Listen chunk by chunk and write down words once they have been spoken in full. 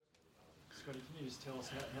Scotty, can you just tell us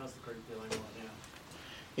how's the group feeling right now?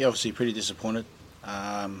 Yeah, obviously pretty disappointed.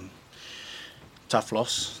 Tough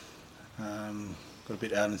loss. Got a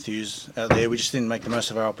bit out enthused out there. We just didn't make the most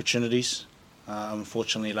of our opportunities.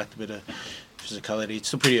 Unfortunately, lacked a bit of physicality. It's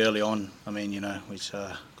still pretty early on. I mean, we've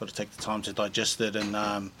got to take the time to digest it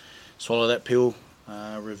and swallow that pill,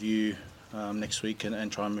 review next week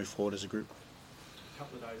and try and move forward as a group. A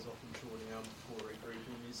couple of days off and short now before regrouping.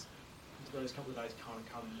 Do those couple of days kind of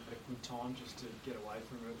come at a good time just to get away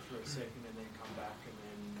from it for a second and then come back and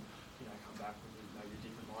then come back with maybe a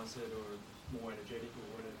different mindset or more energetic or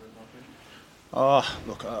whatever it might be? Oh,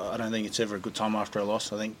 look, I don't think it's ever a good time after a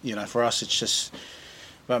loss. I think, for us it's just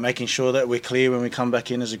about making sure that we're clear when we come back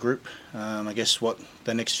in as a group. I guess what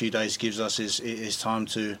the next few days gives us is time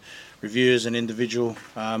to review as an individual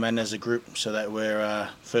and as a group so that we're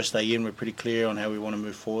first day in, we're pretty clear on how we want to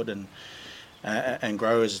move forward and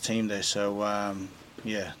grow as a team there. So,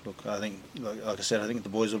 look, I think, like I said, I think the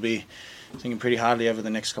boys will be thinking pretty hardly over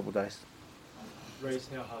the next couple of days. Reece,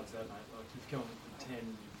 how hard's that, mate? Like, you've gone from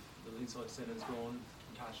 10, the inside centre's gone,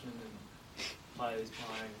 concussion, and players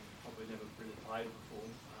playing, probably never really played before.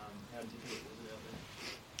 How difficult was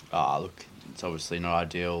it out there? Look, it's obviously not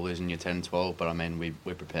ideal losing your 10 12, but I mean,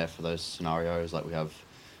 we prepare for those scenarios. Like, we have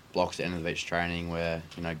blocks at the end of each training where,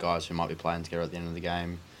 guys who might be playing together at the end of the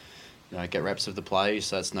game, get reps of the play,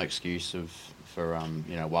 so that's no excuse for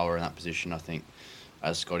while we're in that position. I think,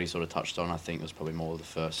 as Scotty sort of touched on, I think it was probably more the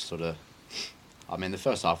first the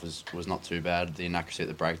first half was not too bad. The inaccuracy at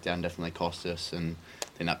the breakdown definitely cost us, and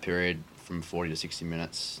in that period from 40 to 60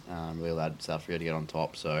 minutes really allowed South Africa to get on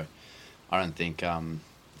top. So I don't think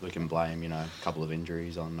we can blame a couple of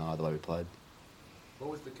injuries on the way we played.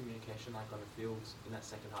 What was the communication like on the field in that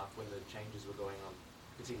second half when the changes were going on,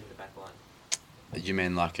 particularly in the back line? You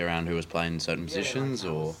mean like around who was playing certain positions,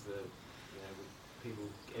 like or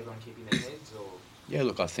everyone keeping their heads, or? Yeah,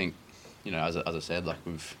 look, I think as I said, like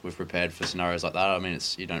we've prepared for scenarios like that. I mean,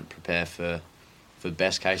 you don't prepare for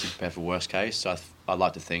best case, you prepare for worst case. So I'd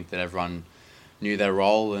like to think that everyone knew their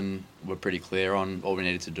role and were pretty clear on all we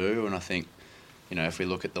needed to do. And I think if we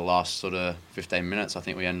look at the last sort of 15 minutes, I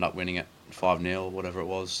think we ended up winning it 5-0, whatever it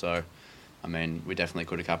was. So I mean, we definitely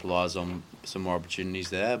could have capitalised on some more opportunities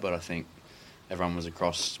there, but I think everyone was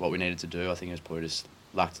across what we needed to do. I think it was probably just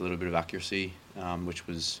lacked a little bit of accuracy, which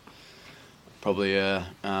was probably the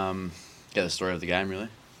story of the game, really.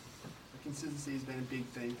 Consistency has been a big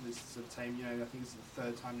theme for this sort of team. I think it's the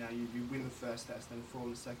third time now you win the first test, then fall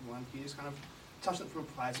in the second one. Can you just kind of touch on it from a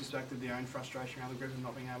player's perspective, their own frustration around the group and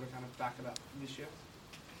not being able to kind of back it up this year?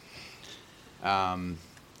 I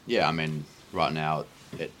mean, right now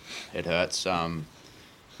it hurts.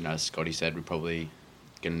 As Scotty said, we're probably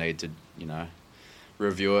going to need to,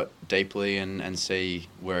 review it deeply and see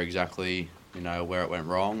where exactly, where it went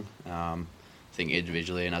wrong. I think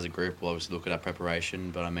individually and as a group we'll obviously look at our preparation,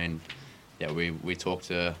 but I mean, we talked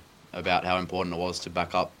about how important it was to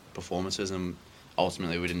back up performances, and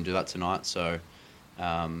ultimately we didn't do that tonight. So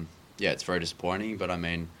it's very disappointing, but I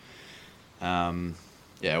mean,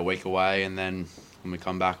 a week away, and then when we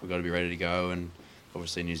come back we've got to be ready to go. And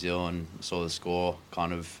obviously New Zealand, saw the score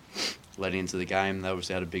kind of leading into the game. They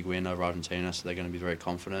obviously had a big win over Argentina, so they're going to be very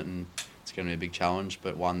confident, and it's going to be a big challenge,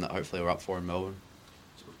 but one that hopefully we're up for in Melbourne.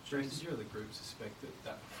 Did you or the group suspect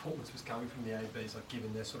that performance was coming from the ABs, like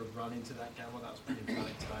given their sort of run into that game? Well, that was pretty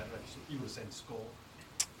emphatic today. You would have seen the score.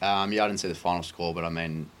 I didn't see the final score, but I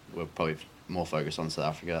mean, we're probably more focused on South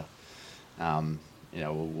Africa.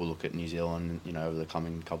 We'll look at New Zealand, over the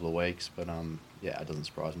coming couple of weeks, but it doesn't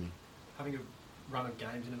surprise me. Having a run of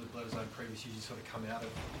games into the Bledisloe previously, you sort of come out of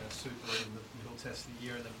Super in the middle test of the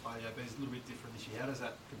year and then play the ABs a little bit different this year. How does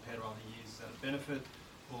that compare to other years? Is that a benefit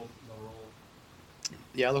or not at all?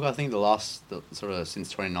 Yeah, look, I think since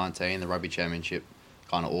 2019, the Rugby Championship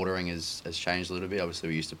kind of ordering has changed a little bit. Obviously,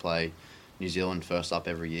 we used to play New Zealand first up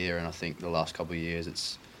every year, and I think the last couple of years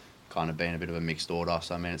it's kind of been a bit of a mixed order.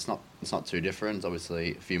 So I mean, it's not too different.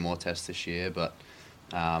 Obviously, a few more tests this year, but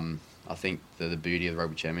I think the beauty of the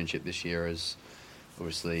Rugby Championship this year is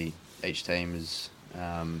obviously each team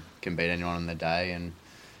can beat anyone on their day, and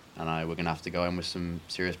I know we're going to have to go in with some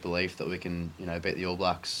serious belief that we can beat the All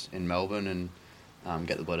Blacks in Melbourne and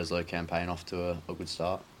get the Bledisloe campaign off to a good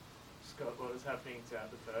start. Scott, what was happening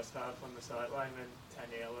throughout the first half on the sideline when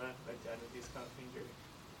Taniela went down with this kind of injury?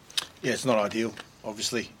 Yeah, it's not ideal,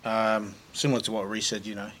 obviously. Similar to what Reece said,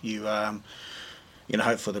 you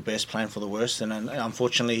hope for the best, plan for the worst, and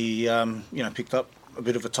unfortunately, he picked up a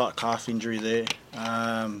bit of a tight calf injury there.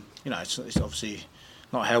 It's obviously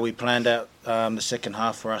not how we planned out the second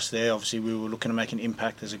half for us there. Obviously, we were looking to make an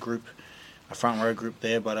impact as a group. front row group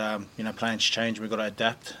there, but plans change. We've got to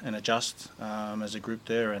adapt and adjust as a group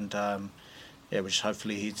there, and which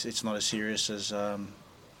hopefully it's not as serious as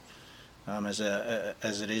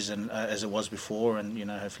it is and as it was before,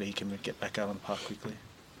 and hopefully he can get back out on the park quickly.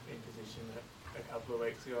 In position a couple of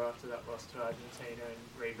weeks ago after that loss to Argentina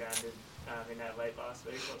and rebounded in Adelaide last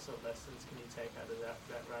week. What sort of lessons can you take out of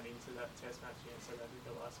that run into that Test match against South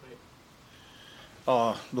Africa last week?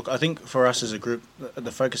 Oh, look, I think for us as a group,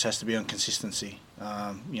 the focus has to be on consistency.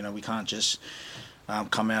 We can't just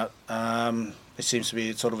come out. It seems to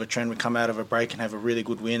be sort of a trend. We come out of a break and have a really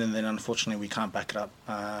good win, and then unfortunately we can't back it up.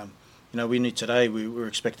 We knew today we were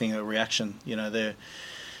expecting a reaction. They're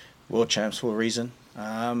world champs for a reason,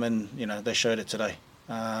 and they showed it today.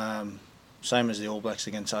 Same as the All Blacks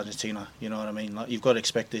against Argentina. You know what I mean? Like, you've got to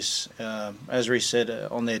expect this. As Reece said,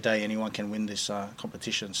 on their day, anyone can win this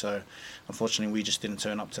competition. So, unfortunately, we just didn't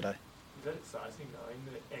turn up today. Is that exciting, knowing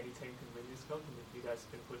that any team can win this comp, and if you guys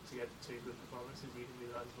have been put together two good performances, you can be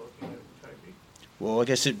the ones walking out of the trophy? Well, I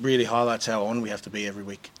guess it really highlights how on we have to be every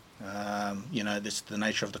week. This is the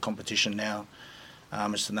nature of the competition now.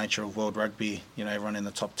 It's the nature of world rugby. Everyone in the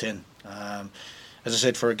top 10. As I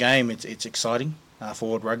said, for a game, it's exciting. For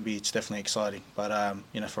world rugby, it's definitely exciting. But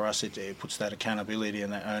for us, it puts that accountability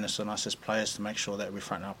and that onus on us as players to make sure that we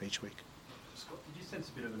front up each week. Scott, did you sense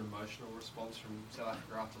a bit of an emotional response from South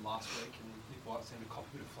Africa after last week, and Nick White seemed to cop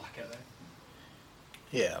a bit of flack out there?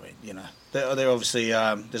 Yeah, I mean, they're obviously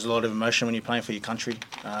there's a lot of emotion when you're playing for your country.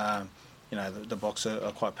 The Boks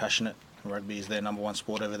are quite passionate. Rugby is their number one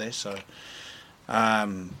sport over there, so.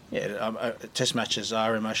 Test matches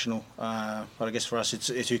are emotional, but I guess for us it's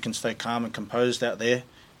who can stay calm and composed out there,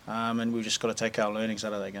 and we've just got to take our learnings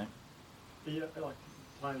out of that game. Yeah, like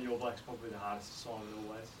playing the All Blacks probably the hardest assignment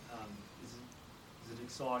always. Is it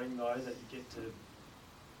exciting though that you get to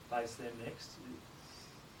face them next?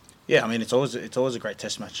 Yeah, I mean it's always a great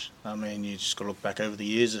Test match. I mean you just got to look back over the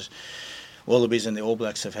years. Wallabies and the All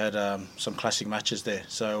Blacks have had some classic matches there,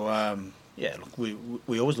 so. Look,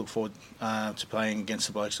 we always look forward to playing against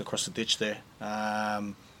the blokes across the ditch there.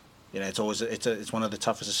 It's one of the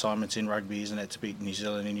toughest assignments in rugby, isn't it, to beat New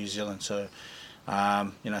Zealand in New Zealand. So,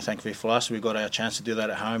 thankfully for us, we've got our chance to do that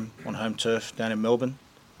at home on home turf down in Melbourne.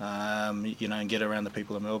 And get around the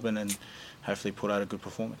people of Melbourne and hopefully put out a good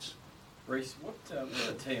performance. Reece, what are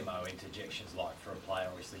TMO interjections like for a player?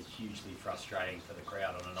 Obviously, hugely frustrating for the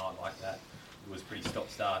crowd on a night like that. It was pretty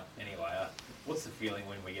stop-start anyway. What's the feeling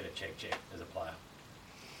when we get a check as a player?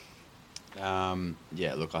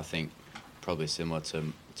 I think probably similar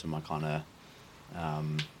to my kind of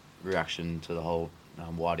reaction to the whole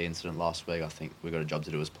Whitey incident last week. I think we've got a job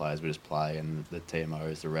to do as players. We just play, and the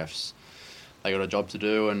TMOs, the refs, they got a job to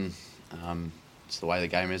do, and it's the way the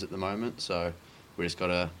game is at the moment. So we just got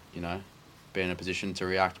to, be in a position to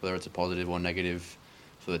react, whether it's a positive or negative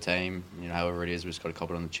for the team. However it is, we just got to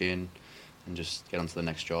cop it on the chin and just get on to the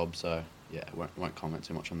next job. So, won't comment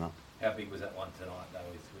too much on that. How big was that one tonight, though,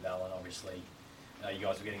 with Allen? Obviously, you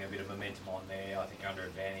guys were getting a bit of momentum on there. I think you're under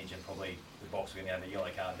advantage, and probably the Boks were going to have the yellow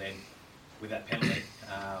card then. With that penalty,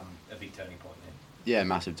 a big turning point there. Yeah,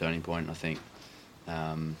 massive turning point, I think.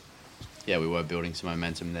 We were building some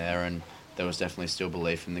momentum there, and there was definitely still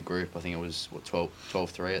belief in the group. I think it was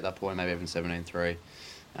 12-3 at that point, maybe even 17-3.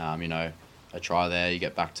 A try there, you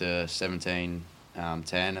get back to 17-10,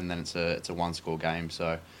 and then it's a one-score game.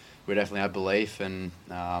 So we definitely had belief, and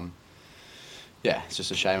it's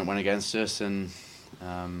just a shame it went against us, and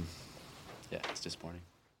it's disappointing.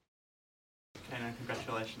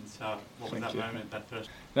 Congratulations. What was that moment, that first?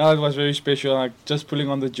 No, it was very special. Like, just pulling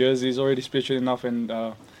on the jersey is already special enough, and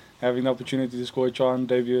having the opportunity to score a try on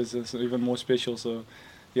debut is even more special. So,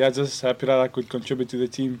 just happy that I could contribute to the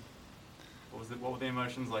team. What were the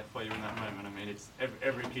emotions like for you in that moment? I mean, it's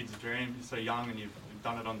every kid's dream. You're so young and you've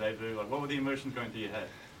done it on debut. Like, what were the emotions going through your head?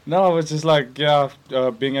 No, it was just like,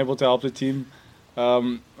 being able to help the team,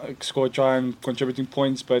 score a try and contributing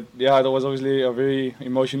points. But, that was obviously a very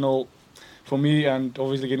emotional for me, and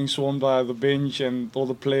obviously getting swarmed by the bench and all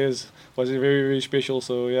the players was very, very special.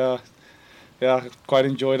 So, quite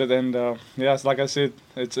enjoyed it. And, like I said,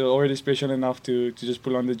 it's already special enough to just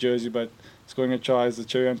pull on the jersey, but scoring a try is the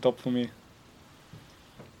cherry on top for me.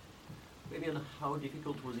 Maybe how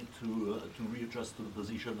difficult was it to readjust to the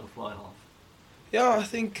position of fly half? Yeah, I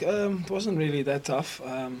think it wasn't really that tough.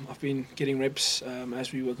 I've been getting reps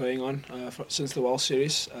as we were going on since the World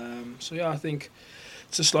Series. I think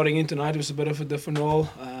just slotting in tonight was a bit of a different role.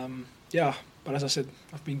 But as I said,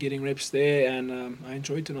 I've been getting reps there, and I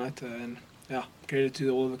enjoyed tonight. Credit to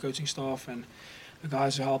all the coaching staff and the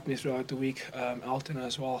guys who helped me throughout the week. Alton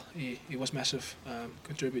as well, he was massive.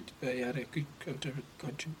 He had a good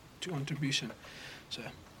contribution. So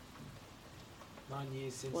 9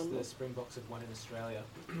 years since the Springboks have won in Australia.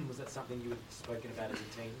 Was that something you had spoken about as a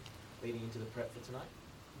team leading into the prep for tonight?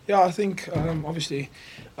 yeah, I think obviously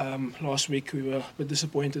last week we were a bit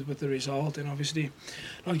disappointed with the result, and obviously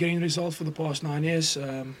not getting the result for the past 9 years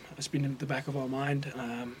has been in the back of our mind.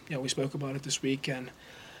 Yeah, we spoke about it this week, and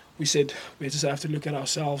we said we just have to look at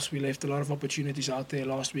ourselves. We left a lot of opportunities out there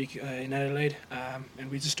last week in Adelaide,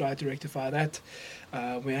 and we just tried to rectify that.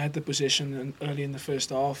 We had the possession early in the first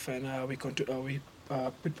half, and we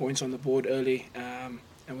put points on the board early,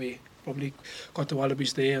 and we probably got the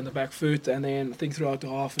Wallabies there on the back foot. And then I think throughout the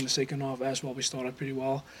half and the second half as well, we started pretty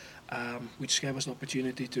well, which gave us the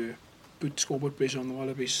opportunity to put scoreboard pressure on the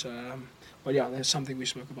Wallabies. But yeah, that's something we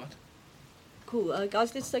spoke about. Cool.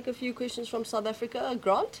 Guys, let's take a few questions from South Africa.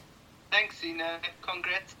 Grant? Thanks, Ina.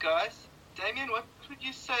 Congrats, guys. Damien, what would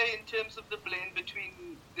you say in terms of the blend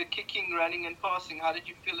between the kicking, running and passing? How did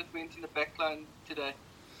you feel it went in the back line today?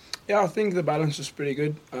 Yeah, I think the balance was pretty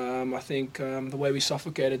good. I think the way we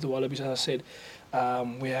suffocated the Wallabies, as I said,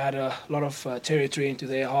 we had a lot of territory into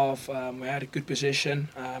their half. We had a good position,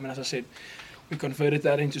 and as I said, we converted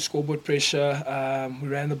that into scoreboard pressure. We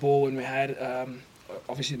ran the ball when we had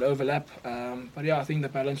obviously the overlap. But yeah, I think the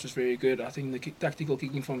balance was very good. I think the tactical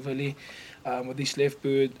kicking from Willie with his left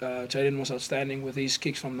boot, Jaden was outstanding with his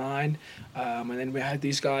kicks from 9. And then we had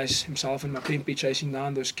these guys, himself and Mapimpi, chasing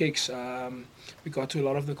down those kicks. We got to a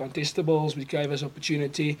lot of the contestables, which gave us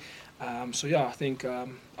opportunity. So yeah, I think our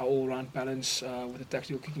all-round balance with the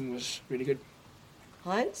tactical kicking was really good.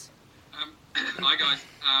 Heinz? Hi guys,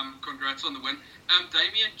 congrats on the win.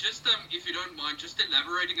 Damien, just if you don't mind, just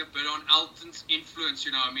elaborating a bit on Elton's influence.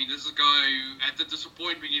 You know, I mean, this is a guy who had the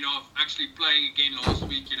disappointment, you know, of actually playing again last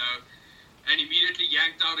week, you know, and immediately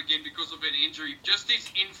yanked out again because of an injury. Just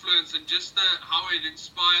his influence and just how it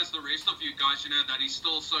inspires the rest of you guys, you know, that he's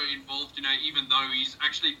still so involved, you know, even though he's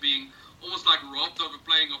actually being almost like robbed of a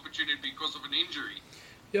playing opportunity because of an injury.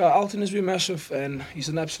 Yeah, Elton has been massive, and he's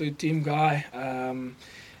an absolute team guy.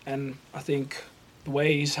 And I think the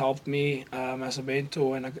way he's helped me as a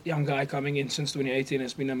mentor and a young guy coming in since 2018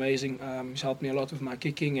 has been amazing. He's helped me a lot with my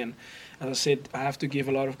kicking, and as I said, I have to give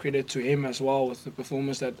a lot of credit to him as well with the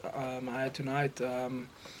performance that I had tonight.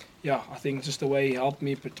 Yeah, I think just the way he helped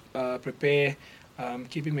me prepare,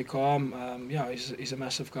 keeping me calm. Yeah, he's a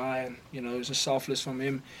massive guy, and you know, it's just selfless from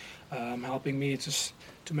him, helping me just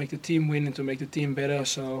to make the team win and to make the team better.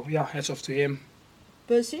 So yeah, hats off to him.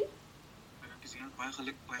 Percy?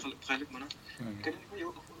 Baie geluk manne. Kan ek vir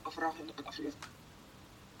jou 'n vraag en 'n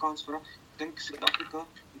kans vra? Ek dink Suid-Afrika,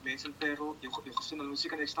 die mense in Parel, jou gesin, hulle moet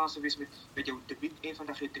seker in staat wees met jou debuut een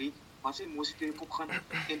vandag jy 3. Wat se emosie deur jou kop gaan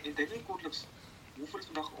en dit net kortliks. Hoe voel dit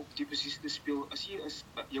vandag op die posisie te speel? As jy is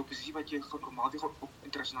jou posisie wat jy normaal op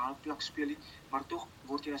internasionale vlak speel, maar tog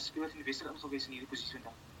word jy as speler van die Wester ingewees in hierdie posisie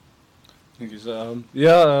vandag. Dankie so.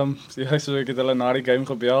 Ja, so ek het hulle na die game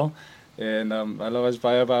gebel. En hulle was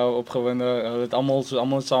baie opgewonde. Hulle het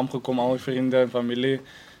almal saamgekom, al die vriende en familie.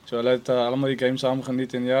 So hulle het allemaal die game saam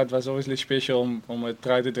geniet. En ja, het was obviously special om het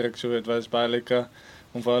try te druk. So het was baie lekker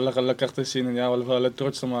om vir hulle gelukkig te sien en ja, vir hulle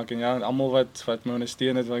trots te maak. En ja, almal wat my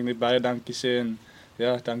ondersteun het, wil ek net baie dankie sê. En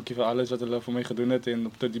ja, dankie vir alles wat hulle vir my gedoen het en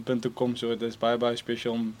op tot die punt te kom. So het is baie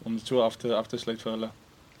special om dit so af te sluit vir hulle.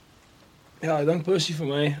 Ja, ek dank Percy vir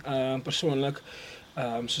my persoonlik.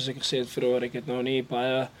 Soos ek gesê het vroeër, ek het nou nie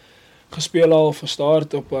baie gespeel al vir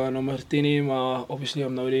start op nommer 10 nie, maar obviously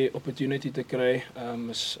om nou die opportunity te kry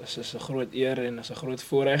is 'n groot eer en is 'n groot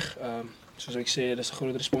voorreg. Soos ek sê, dis 'n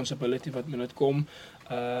groot responsibility wat met dit kom.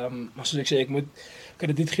 Maar soos ek sê, ek moet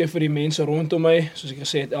krediet gee vir die mense rondom my. Soos ek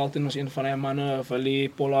gesê het, Elton was een van die manne, Willie,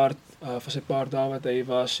 Pollard, vir sy paar dae wat hy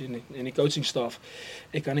was en die coaching staff.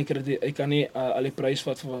 Ek kan nie al die prys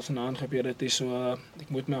wat vir wat vanaand gebeur het, so ek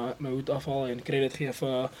moet my hoed afhaal en krediet gee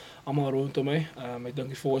vir almal rondom my. Ek dink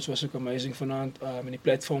die forwards was ook amazing vanaand met die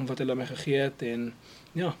platform wat hulle my gegee het en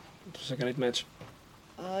ja, dit was 'n great match.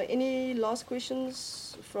 Any last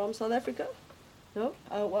questions from South Africa? No?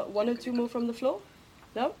 One or two more from the floor?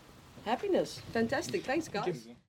 No? Happiness. Fantastic. Thanks, guys.